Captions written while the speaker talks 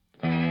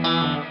Hey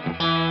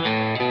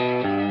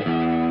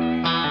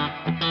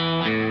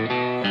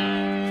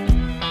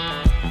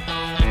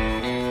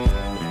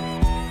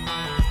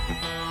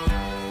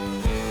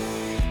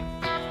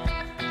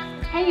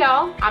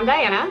y'all, I'm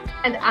Diana.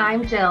 And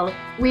I'm Jill.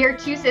 We are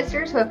two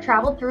sisters who have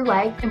traveled through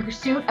life in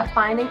pursuit of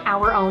finding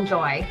our own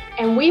joy.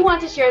 And we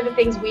want to share the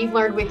things we've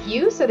learned with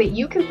you so that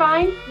you can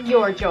find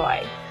your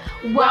joy.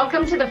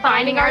 Welcome to the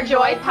Finding Our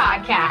Joy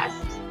podcast.